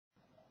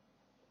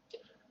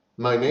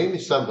My name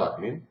is Sam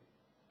Vaknin,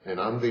 and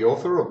I'm the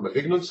author of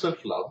Malignant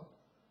Self-Love,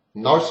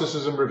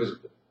 Narcissism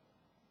Revisited.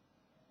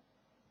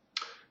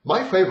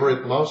 My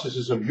favorite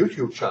narcissism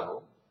YouTube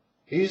channel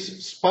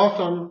is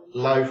Spartan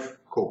Life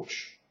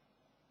Coach.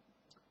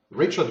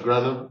 Richard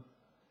Grannon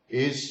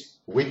is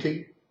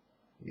witty,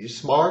 he's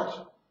smart,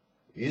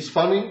 he's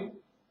funny,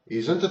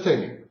 he's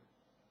entertaining.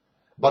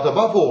 But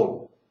above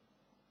all,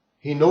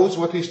 he knows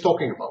what he's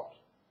talking about,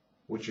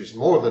 which is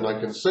more than I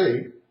can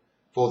say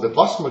for the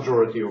vast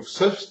majority of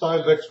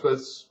self-styled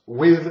experts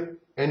with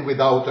and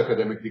without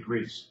academic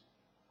degrees.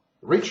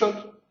 Richard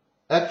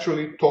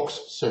actually talks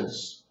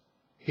sense.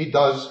 He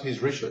does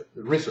his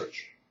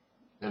research,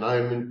 and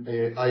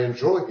I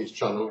enjoy his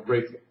channel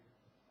greatly.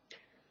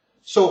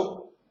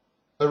 So,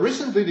 a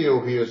recent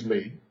video he has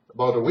made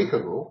about a week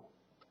ago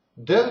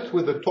dealt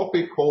with a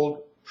topic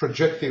called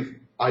projective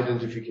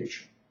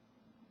identification.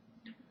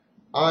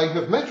 I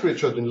have met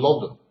Richard in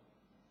London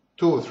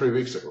 2 or 3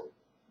 weeks ago.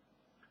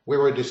 We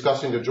were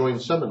discussing a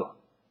joint seminar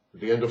at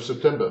the end of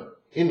September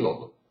in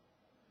London,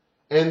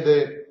 and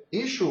the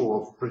issue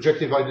of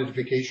projective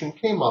identification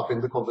came up in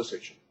the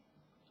conversation.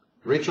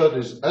 Richard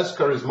is as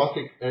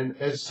charismatic and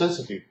as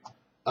sensitive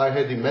I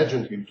had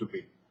imagined him to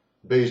be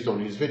based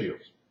on his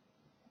videos.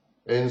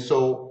 And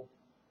so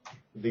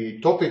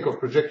the topic of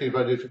projective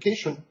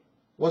identification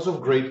was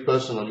of great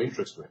personal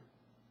interest to him.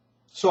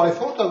 So I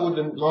thought I would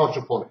enlarge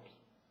upon it,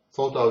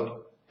 thought I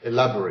would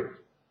elaborate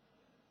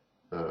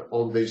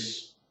on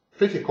this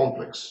pretty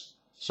complex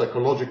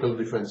psychological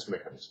defense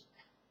mechanism.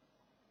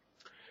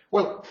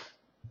 Well,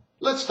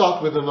 let's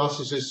start with the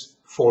narcissist's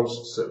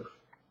false self.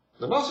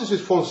 The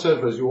narcissist's false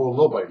self, as you all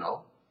know by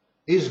now,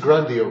 is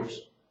grandiose.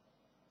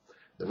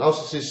 The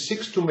narcissist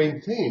seeks to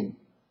maintain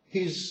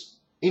his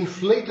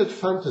inflated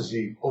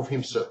fantasy of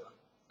himself.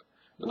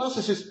 The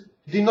narcissist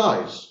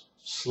denies,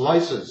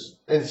 slices,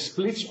 and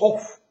splits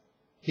off.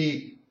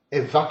 He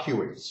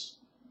evacuates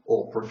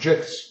or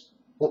projects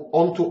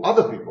onto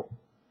other people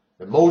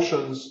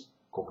emotions,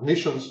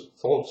 cognitions,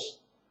 thoughts,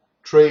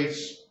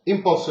 traits,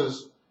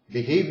 impulses,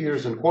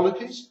 behaviors, and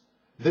qualities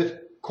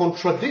that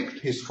contradict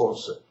his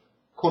false self,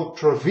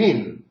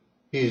 contravene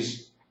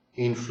his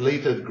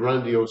inflated,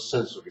 grandiose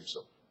sense of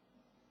himself.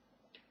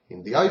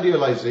 In the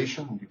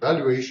idealization and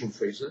evaluation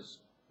phases,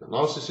 the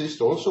narcissist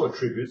also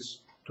attributes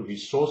to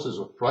his sources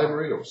of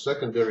primary or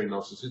secondary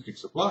narcissistic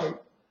supply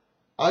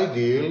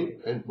ideal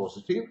and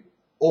positive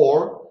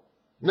or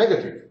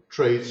negative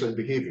traits and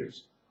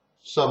behaviors,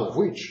 some of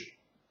which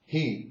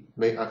he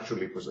may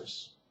actually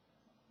possess.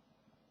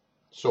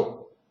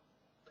 So,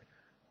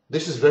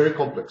 this is very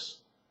complex.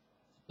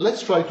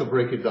 Let's try to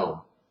break it down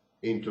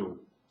into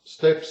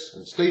steps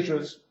and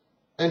stages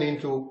and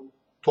into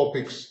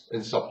topics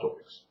and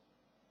subtopics.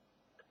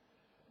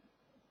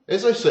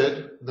 As I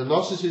said, the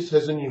narcissist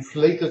has an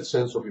inflated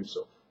sense of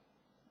himself.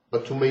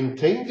 But to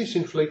maintain this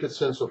inflated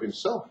sense of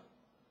himself,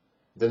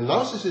 the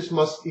narcissist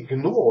must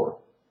ignore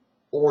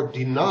or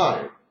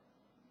deny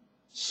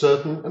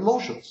certain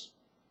emotions.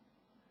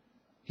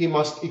 He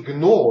must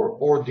ignore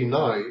or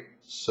deny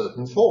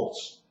certain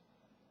thoughts.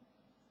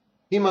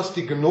 He must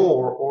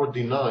ignore or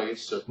deny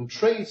certain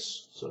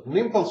traits, certain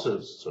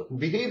impulses, certain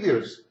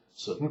behaviors,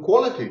 certain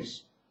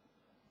qualities,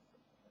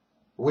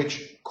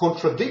 which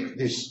contradict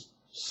this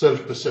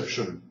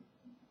self-perception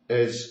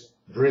as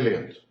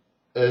brilliant,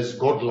 as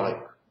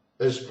godlike,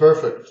 as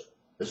perfect,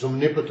 as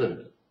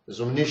omnipotent,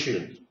 as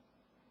omniscient.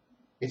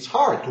 It's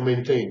hard to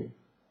maintain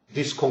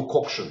this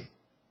concoction,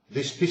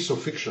 this piece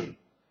of fiction,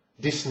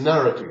 this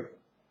narrative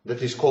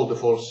that is called the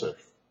false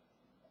self.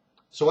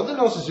 So what the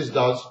narcissist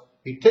does,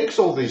 he takes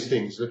all these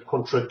things that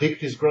contradict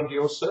his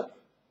grandiose self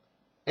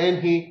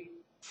and he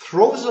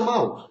throws them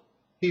out.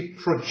 He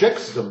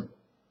projects them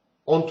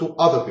onto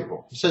other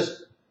people. He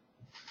says,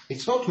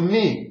 it's not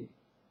me.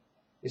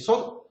 It's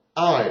not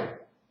I'm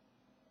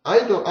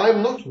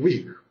not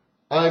weak.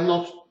 I'm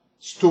not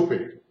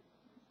stupid.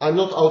 I'm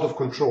not out of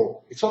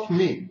control. It's not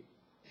me.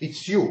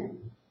 It's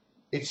you.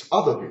 It's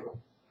other people.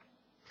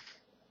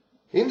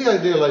 In the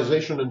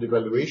idealization and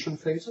evaluation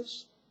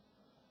phases,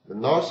 the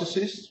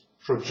narcissist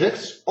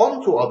projects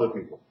onto other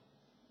people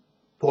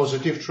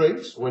positive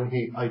traits when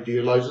he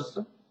idealizes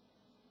them,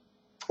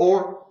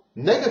 or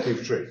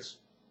negative traits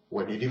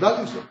when he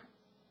devalues them.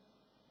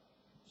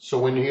 So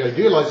when he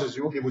idealizes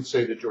you, he would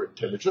say that you're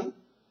intelligent,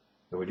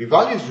 and when he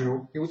values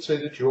you, he would say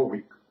that you're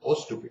weak or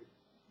stupid.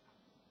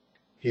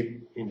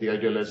 In the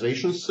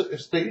idealization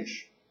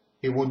stage,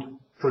 he would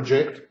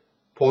project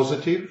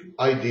positive,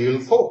 ideal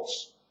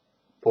thoughts,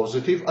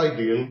 positive,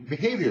 ideal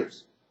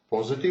behaviors,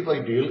 positive,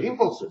 ideal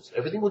impulses.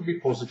 Everything would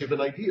be positive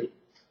and ideal.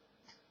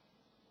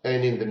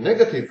 And in the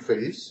negative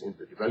phase, in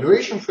the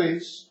evaluation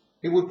phase,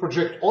 he would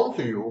project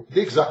onto you the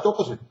exact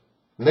opposite.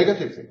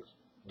 Negative things,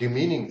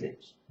 demeaning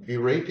things,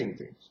 berating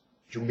things,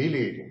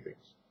 humiliating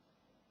things.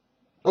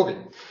 Okay.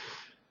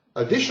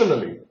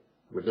 Additionally,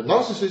 with the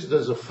narcissist,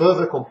 there's a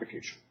further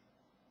complication.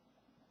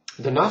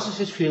 The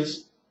narcissist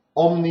feels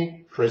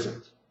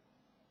omnipresent,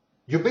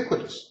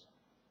 ubiquitous,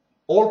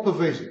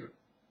 all-pervasive.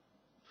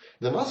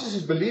 The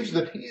narcissist believes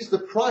that he is the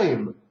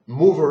prime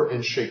mover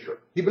and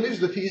shaker. He believes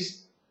that he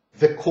is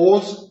the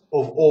cause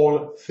of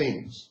all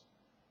things.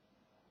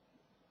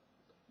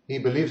 He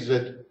believes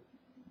that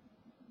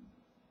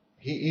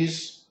he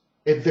is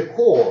at the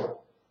core.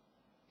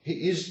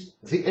 He is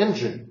the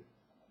engine.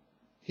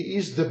 He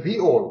is the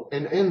be-all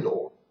and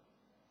end-all.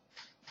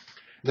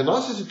 The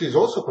narcissist is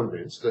also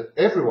convinced that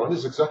everyone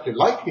is exactly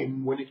like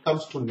him when it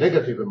comes to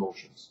negative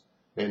emotions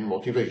and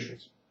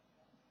motivations.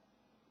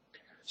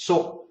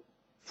 So,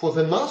 for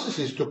the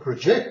narcissist to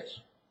project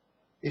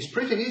is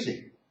pretty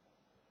easy,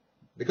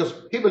 because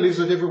he believes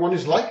that everyone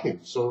is like him,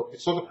 so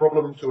it's not a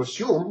problem to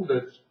assume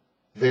that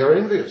they are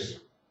envious,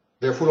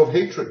 they're full of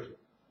hatred,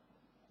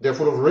 they're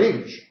full of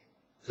rage.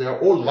 If they are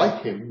all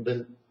like him,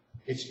 then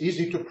it's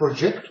easy to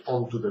project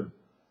onto them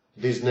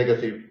these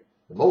negative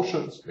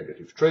emotions,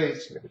 negative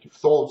traits, negative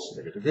thoughts,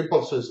 negative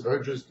impulses,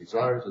 urges,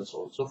 desires, and so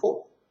on and so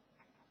forth.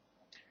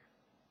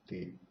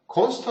 The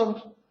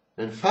constant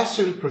and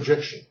facile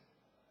projection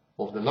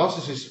of the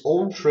narcissist's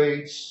own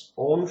traits,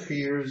 own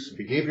fears,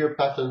 behavior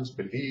patterns,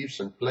 beliefs,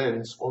 and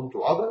plans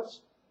onto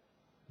others,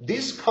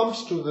 this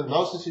comes to the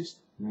narcissist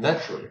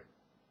naturally.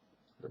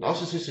 The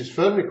narcissist is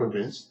firmly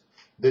convinced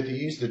that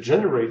he is the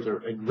generator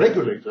and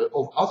regulator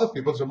of other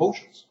people's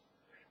emotions,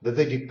 that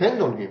they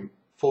depend on him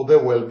for their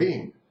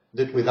well-being,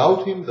 that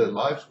without him their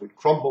lives would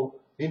crumble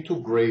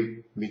into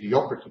grey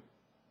mediocrity.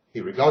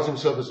 He regards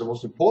himself as the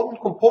most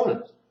important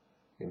component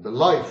in the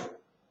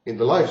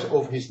lives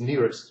of his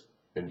nearest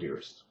and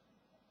dearest.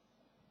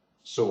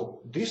 So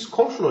this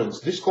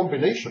confluence, this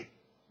combination,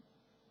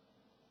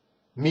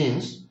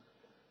 means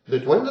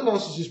that when the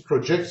narcissist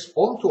projects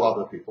onto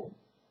other people,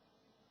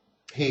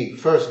 he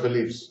first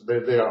believes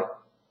that they are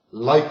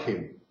like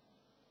him,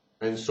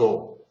 and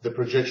so the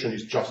projection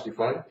is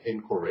justified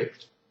and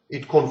correct.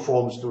 It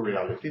conforms to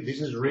reality.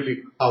 This is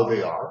really how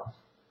they are.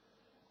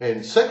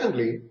 And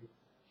secondly,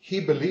 he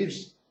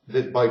believes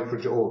that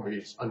or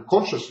he's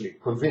unconsciously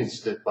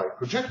convinced that by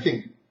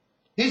projecting,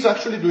 he's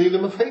actually doing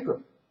them a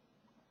favor.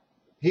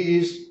 He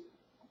is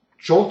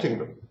jolting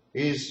them.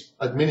 He is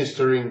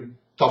administering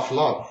tough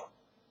love.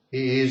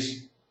 He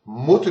is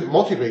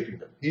motivating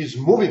them. He is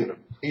moving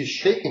them. He is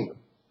shaking them.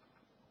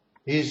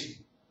 He is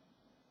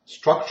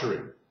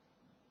structuring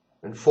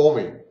and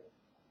forming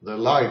their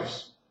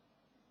lives.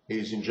 He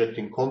is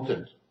injecting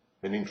content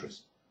and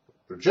interest.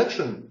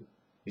 Projection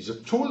is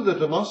a tool that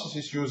the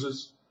narcissist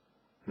uses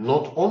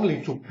not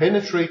only to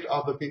penetrate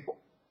other people,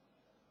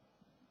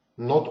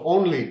 not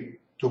only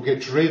to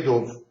get rid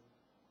of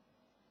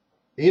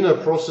inner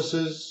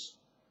processes,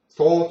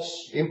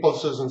 thoughts,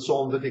 impulses, and so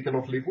on that he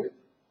cannot live with,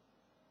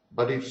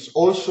 but it's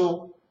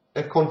also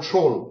a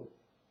control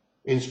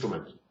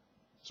instrument.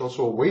 It's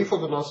also a way for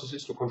the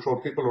narcissist to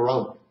control people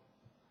around him.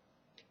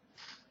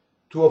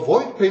 To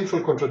avoid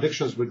painful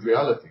contradictions with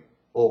reality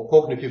or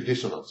cognitive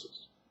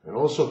dissonances, and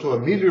also to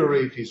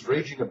ameliorate his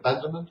raging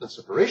abandonment and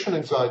separation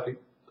anxiety,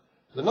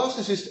 the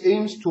narcissist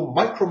aims to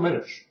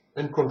micromanage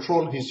and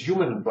control his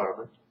human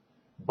environment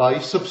by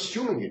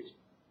subsuming it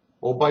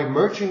or by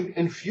merging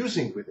and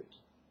fusing with it.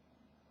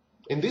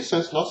 In this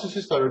sense,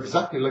 narcissists are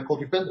exactly like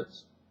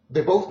codependents.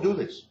 They both do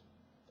this.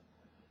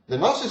 The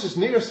narcissist's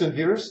nearest and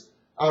dearest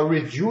are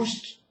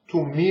reduced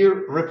to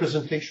mere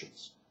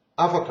representations,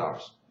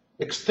 avatars,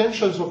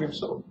 extensions of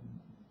himself,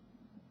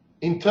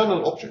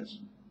 internal objects.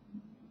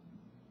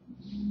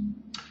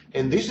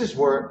 And this is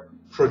where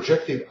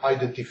projective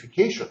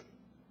identification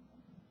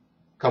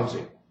comes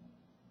in,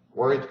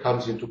 where it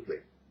comes into play.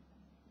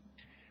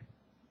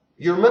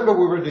 You remember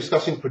we were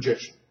discussing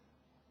projection.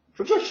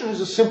 Projection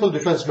is a simple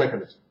defense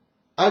mechanism.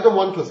 I don't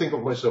want to think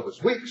of myself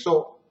as weak,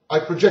 so I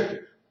project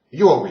it.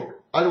 You are weak.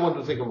 I don't want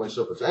to think of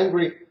myself as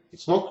angry.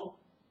 It's not,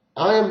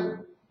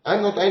 I'm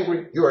not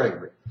angry, you're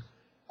angry.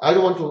 I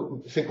don't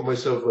want to think of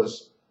myself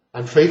as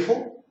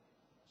unfaithful,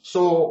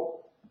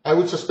 so I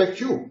would suspect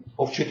you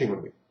of cheating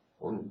on me,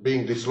 on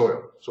being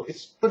disloyal. So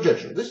it's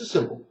projection. This is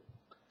simple.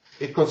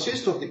 It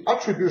consists of the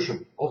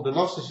attribution of the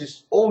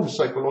narcissist's own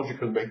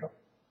psychological makeup,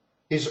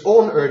 his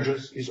own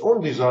urges, his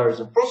own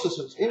desires and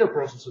processes, inner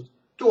processes,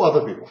 to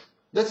other people.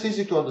 That's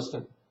easy to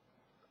understand.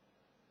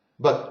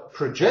 But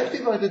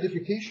projective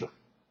identification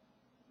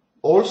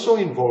also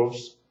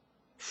involves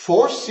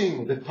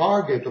forcing the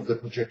target of the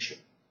projection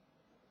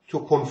to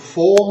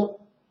conform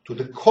to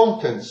the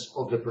contents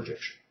of the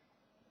projection.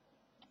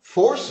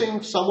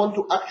 Forcing someone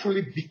to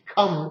actually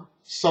become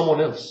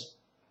someone else.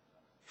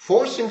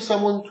 Forcing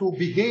someone to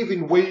behave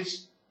in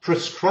ways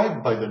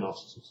prescribed by the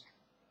narcissist.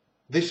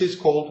 This is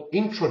called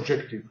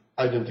introjective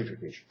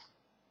identification.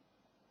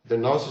 The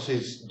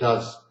narcissist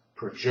does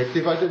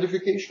projective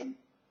identification.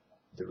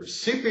 The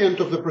recipient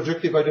of the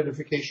projective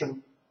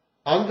identification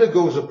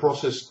undergoes a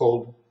process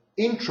called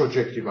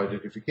introjective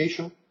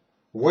identification,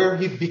 where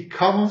he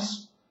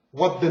becomes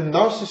what the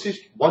narcissist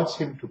wants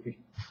him to be.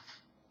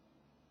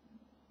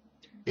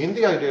 In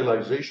the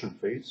idealization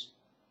phase,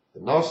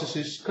 the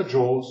narcissist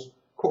cajoles,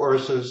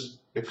 coerces,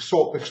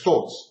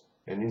 extorts,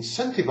 and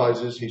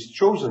incentivizes his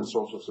chosen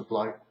source of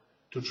supply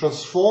to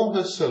transform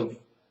herself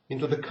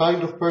into the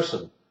kind of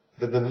person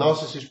that the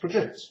narcissist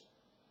projects.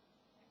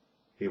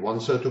 He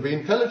wants her to be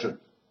intelligent.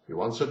 He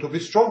wants her to be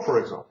strong, for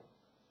example,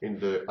 in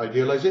the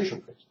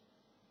idealization phase.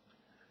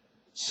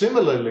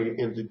 Similarly,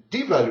 in the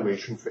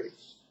devaluation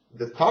phase,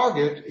 the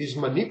target is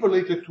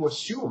manipulated to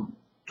assume,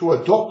 to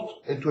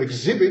adopt, and to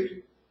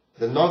exhibit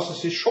the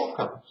narcissist's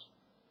shortcomings,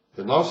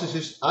 the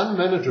narcissist's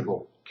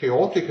unmanageable,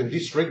 chaotic, and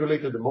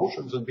dysregulated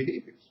emotions and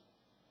behaviors,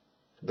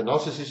 the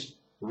narcissist's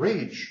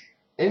rage,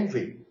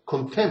 envy,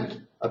 contempt,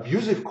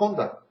 abusive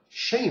conduct,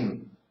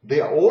 shame. They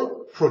are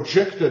all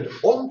projected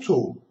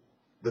onto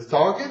the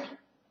target,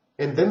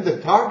 and then the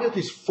target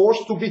is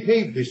forced to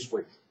behave this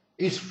way,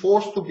 is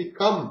forced to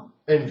become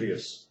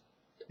envious,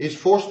 is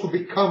forced to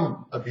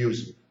become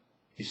abusive,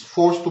 is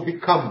forced to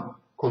become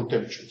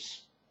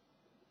contemptuous.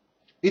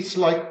 It's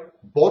like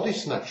body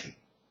snatching,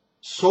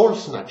 soul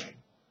snatching.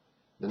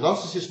 The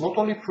narcissist not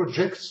only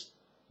projects,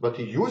 but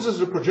he uses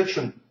the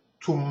projection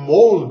to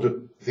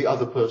mold the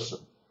other person,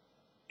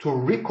 to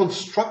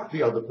reconstruct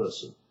the other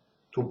person,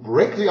 to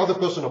break the other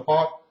person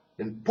apart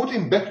and put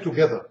him back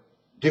together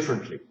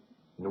differently,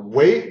 in a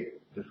way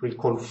that will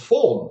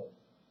conform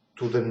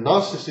to the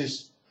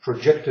narcissist's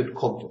projected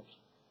content.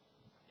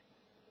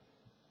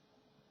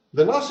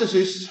 The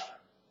narcissist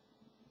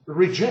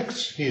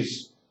rejects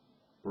his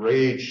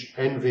rage,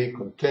 envy,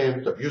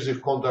 contempt,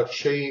 abusive conduct,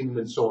 shame,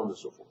 and so on and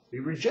so forth. He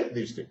rejects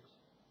these things.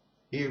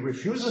 He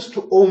refuses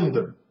to own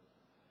them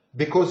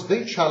because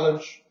they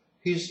challenge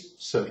his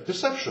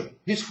self-perception,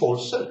 his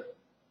false self.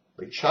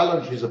 They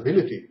challenge his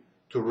ability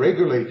to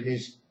regulate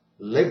his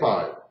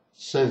labile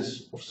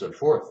sense of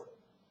self-worth.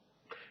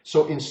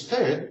 So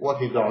instead, what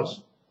he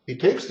does, he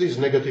takes these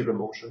negative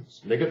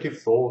emotions, negative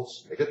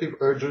thoughts, negative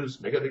urges,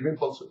 negative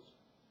impulses,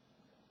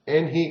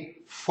 and he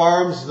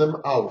farms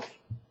them out.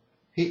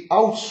 He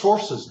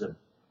outsources them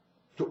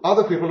to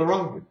other people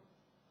around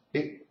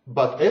him.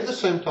 But at the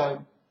same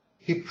time,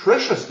 he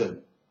pressures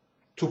them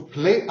to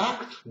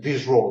act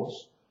these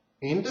roles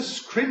in the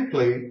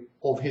screenplay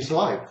of his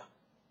life.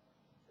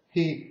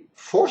 He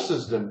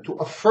forces them to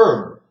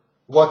affirm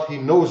what he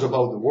knows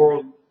about the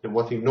world and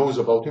what he knows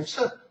about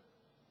himself.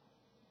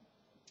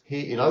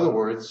 He, in other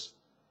words,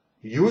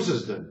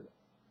 uses them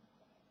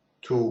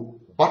to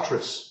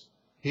buttress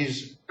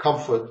his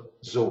comfort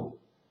zone,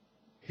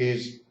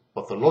 his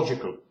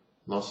pathological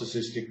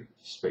narcissistic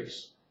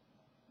space.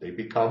 They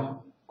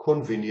become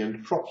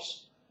convenient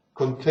props,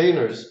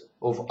 containers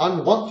of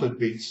unwanted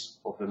bits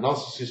of the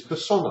narcissist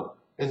persona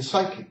and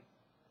psyche.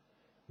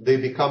 They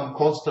become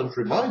constant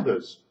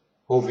reminders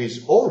of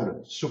his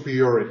own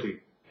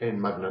superiority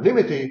and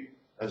magnanimity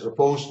as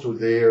opposed to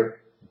their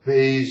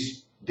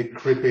base,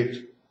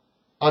 decrepit,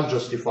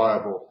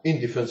 unjustifiable,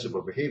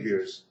 indefensible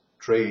behaviors,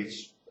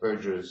 traits,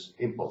 urges,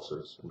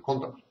 impulses, and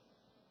conduct.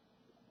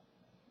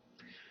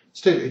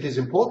 Still, it is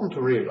important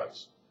to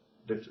realize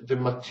that the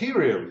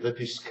material that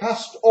is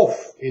cast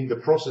off in the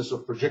process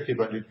of projective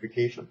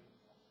identification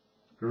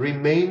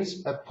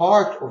remains a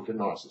part of the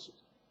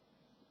narcissist.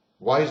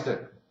 Why is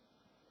that?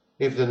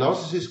 If the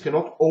narcissist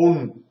cannot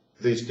own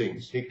these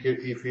things,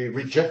 if he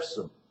rejects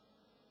them,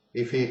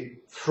 if he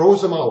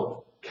throws them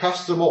out,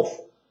 casts them off,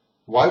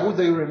 why would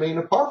they remain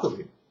a part of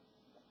him?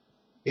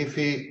 If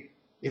he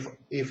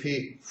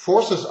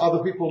forces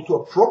other people to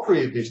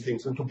appropriate these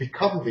things and to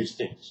become these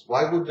things,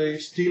 why would they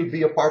still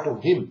be a part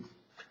of him?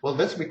 Well,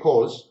 that's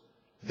because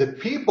the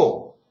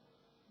people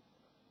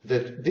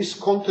that this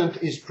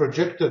content is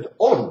projected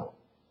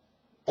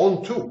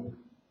onto,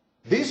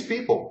 these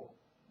people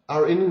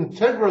are an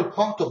integral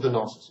part of the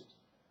narcissist.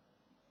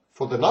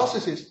 For the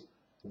narcissist,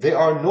 there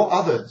are no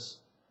others.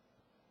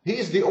 He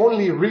is the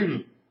only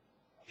real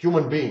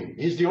human being.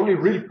 He is the only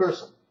real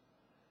person.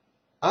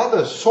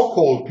 Other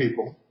so-called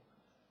people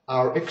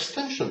are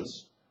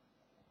extensions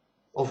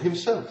of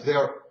himself. They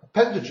are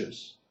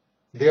appendages.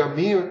 They are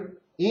mere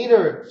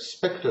inner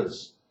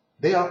specters.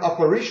 They are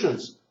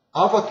apparitions,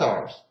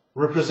 avatars,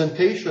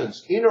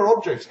 representations, inner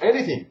objects,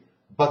 anything,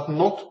 but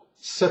not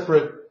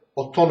separate,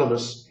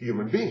 autonomous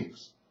human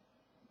beings.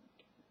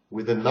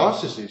 With the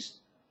narcissist,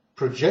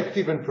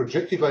 projective and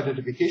projective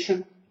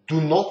identification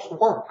do not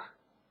work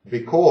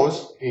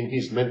because in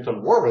his mental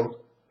world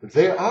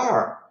there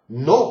are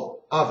no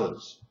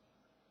others.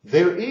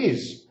 There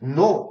is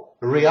no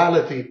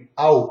reality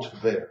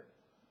out there.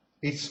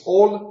 It's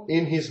all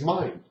in his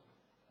mind.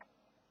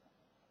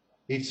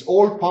 It's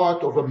all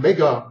part of a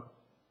mega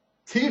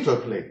theater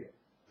play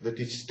that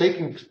is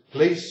taking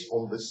place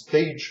on the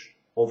stage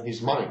of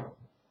his mind.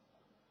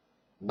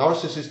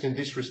 Narcissist in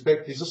this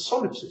respect is a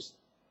solipsist,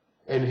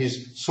 and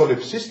his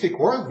solipsistic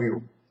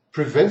worldview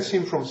prevents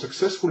him from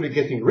successfully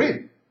getting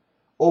rid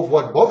of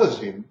what bothers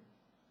him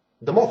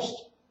the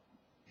most,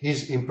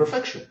 his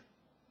imperfection.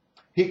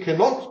 He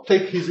cannot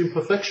take his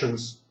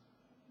imperfections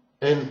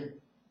and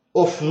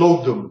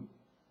offload them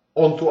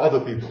onto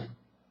other people,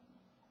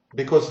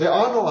 because there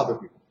are no other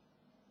people.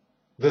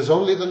 There's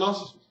only the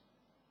narcissist.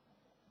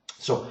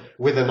 So,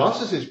 with the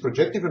narcissist,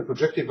 projection and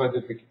projective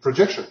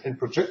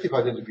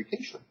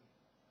identification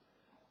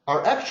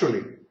are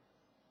actually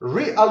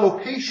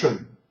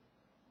reallocation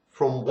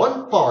from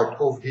one part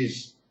of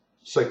his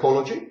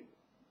psychology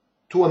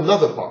to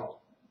another part,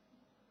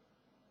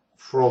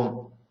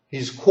 from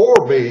his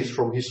core base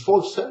from his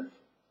false self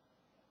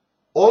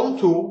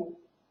onto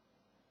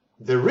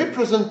the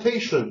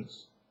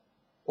representations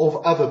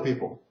of other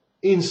people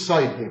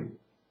inside him.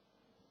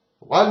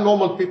 While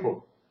normal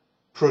people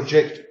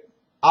project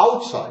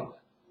outside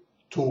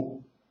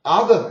to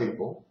other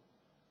people,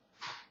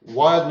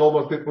 while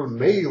normal people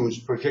may use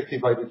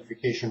projective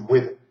identification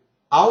with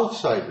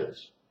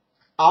outsiders,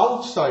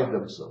 outside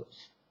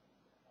themselves,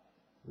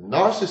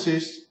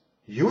 narcissist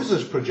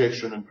uses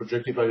projection and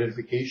projective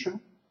identification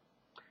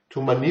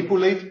to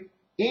manipulate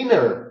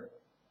inner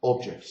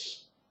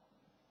objects,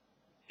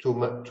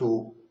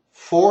 to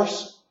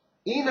force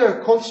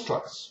inner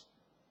constructs,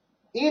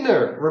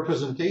 inner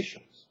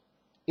representations,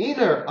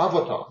 inner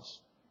avatars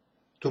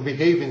to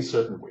behave in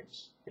certain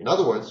ways. In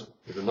other words,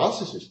 with a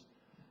narcissist,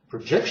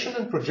 projection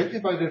and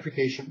projective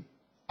identification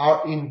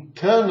are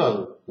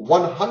internal,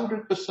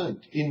 100%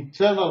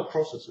 internal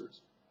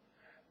processes,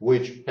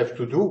 which have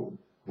to do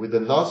with the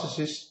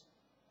narcissist's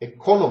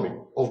economy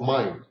of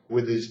mind,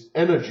 with his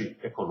energy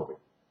economy.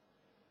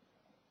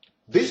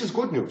 This is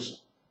good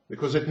news,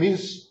 because it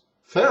means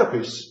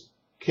therapists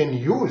can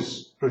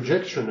use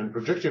projection and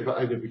projective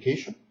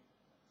identification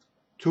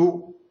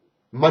to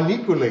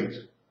manipulate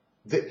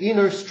the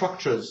inner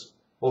structures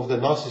of the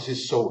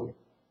narcissist's soul,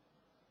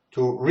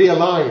 to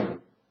realign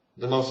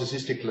the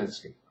narcissistic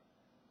landscape.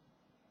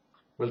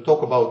 We'll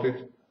talk about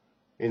it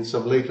in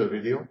some later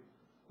video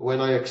when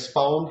I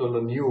expound on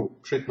a new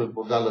treatment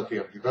modality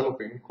I'm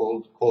developing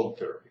called cold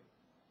therapy.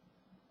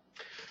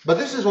 But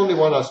this is only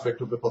one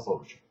aspect of the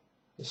pathology.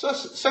 The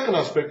second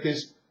aspect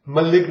is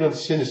malignant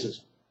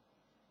cynicism.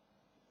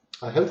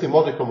 A healthy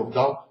modicum of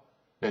doubt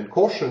and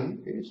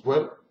caution is,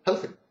 well,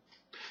 healthy.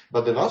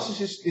 But the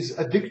narcissist is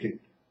addicted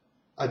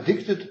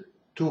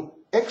to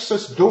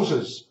excess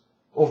doses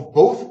of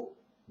both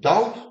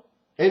doubt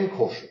and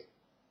caution.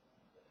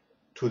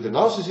 To the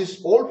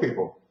narcissist, all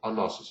people are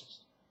narcissists.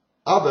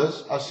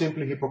 Others are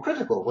simply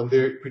hypocritical when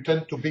they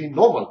pretend to be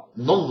normal,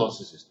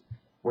 non-narcissistic.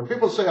 When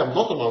people say I'm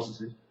not a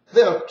narcissist,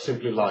 they are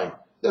simply lying.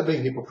 They're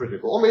being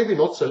hypocritical, or maybe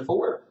not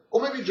self-aware,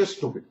 or maybe just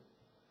stupid.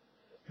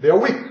 They are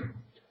weak.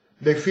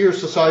 They fear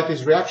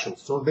society's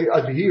reactions, so they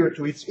adhere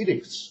to its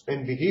edicts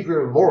and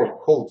behavioral moral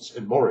codes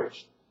and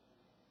mores.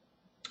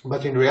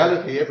 But in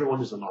reality,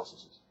 everyone is a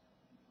narcissist.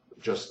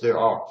 Just there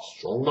are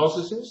strong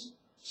narcissists,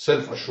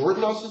 self-assured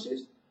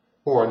narcissists,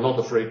 who are not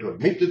afraid to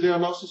admit that they are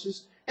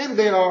narcissists, and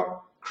they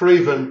are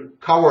craven,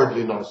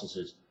 cowardly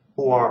narcissists,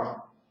 who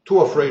are too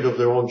afraid of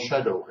their own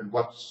shadow and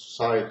what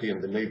society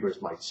and the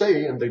neighbors might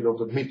say, and they don't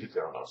admit that they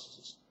are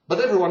narcissists. But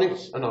everyone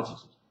is a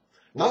narcissist.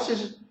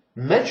 Narcissist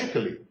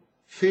magically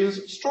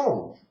feels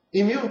strong,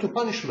 immune to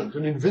punishment,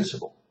 and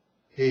invincible.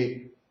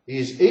 He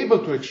is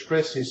able to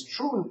express his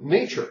true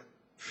nature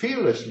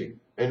fearlessly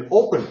and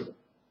openly.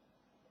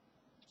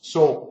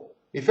 So,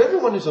 if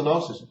everyone is a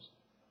narcissist,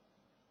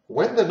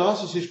 when the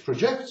narcissist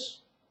projects,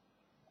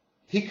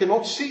 he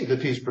cannot see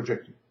that he is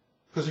projecting.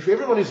 Because if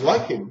everyone is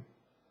like him,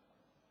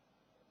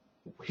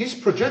 his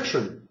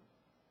projection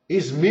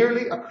is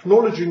merely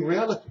acknowledging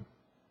reality.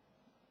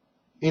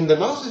 In the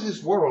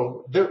narcissist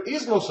world, there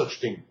is no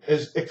such thing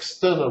as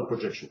external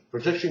projection,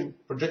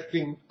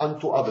 projecting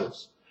unto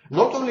others.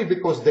 Not only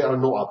because there are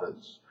no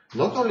others,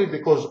 not only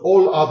because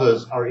all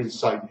others are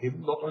inside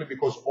him, not only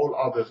because all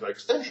others are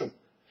extension,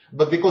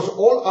 but because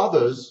all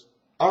others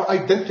are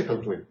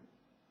identical to him.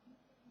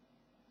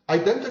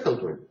 Identical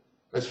to him,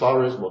 as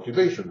far as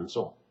motivation and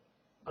so on.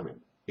 I mean,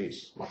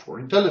 he's much more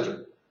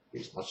intelligent,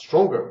 he's much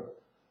stronger,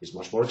 he's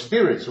much more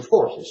experienced, of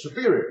course, he's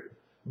superior.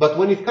 But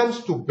when it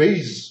comes to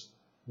base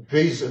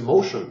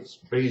emotions,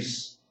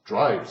 base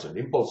drives and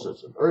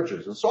impulses and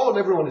urges and so on,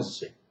 everyone is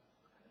the same.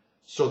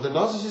 So the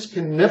narcissist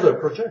can never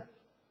project.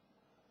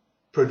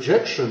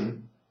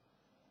 Projection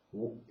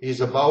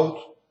is about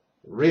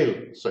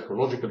real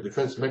psychological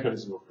defense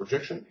mechanism of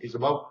projection, is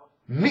about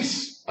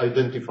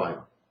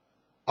misidentifying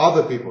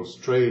other people's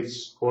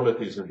traits,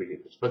 qualities, and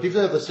behaviors. But if they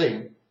are the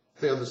same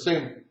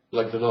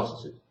like the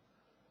narcissist,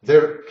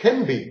 there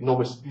can be no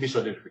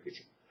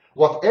misidentification.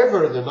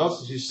 Whatever the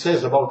narcissist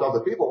says about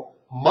other people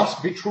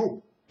must be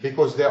true,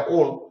 because they are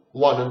all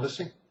one and the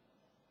same.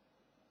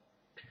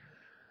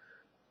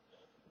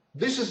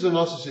 This is the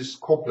narcissist's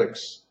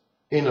complex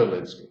inner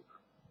landscape.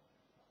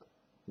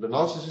 The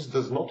narcissist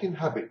does not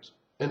inhabit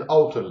an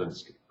outer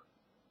landscape.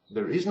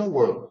 There is no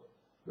world.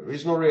 There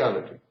is no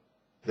reality.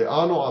 There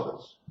are no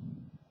others.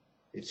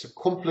 It's a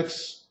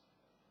complex,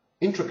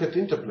 intricate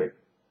interplay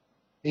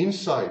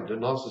inside the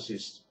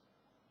narcissist's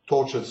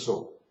tortured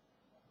soul.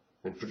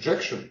 And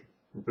projection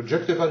and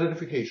projective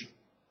identification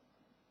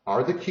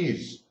are the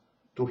keys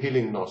to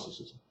healing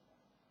narcissism.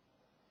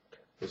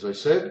 As I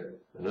said,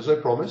 and as I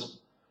promised,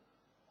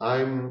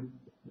 I'm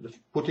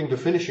putting the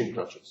finishing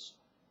touches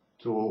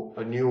to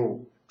a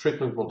new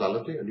treatment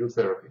modality, a new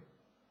therapy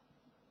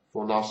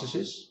for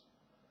narcissists.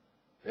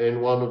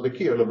 And one of the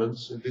key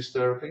elements in this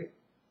therapy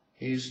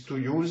is to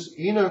use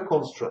inner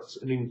constructs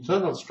and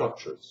internal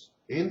structures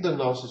in the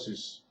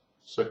narcissist's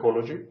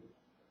psychology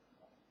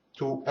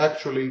to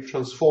actually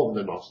transform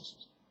the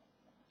narcissist.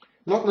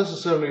 Not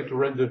necessarily to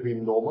render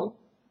him normal,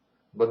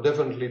 but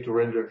definitely to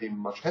render him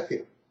much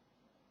happier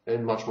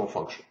and much more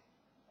functional.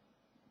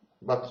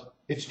 But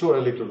it's too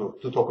early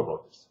to talk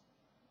about this.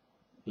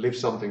 Leave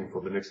something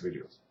for the next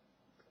videos.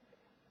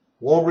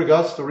 Warm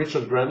regards to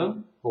Richard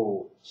Grannon,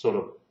 who sort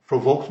of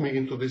provoked me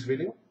into this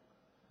video.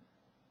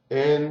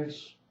 And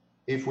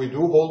if we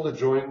do hold a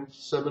joint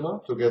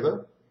seminar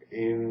together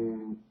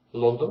in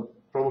London,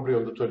 probably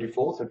on the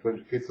 24th and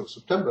 25th of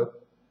September,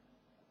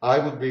 I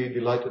would be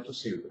delighted to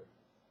see you there.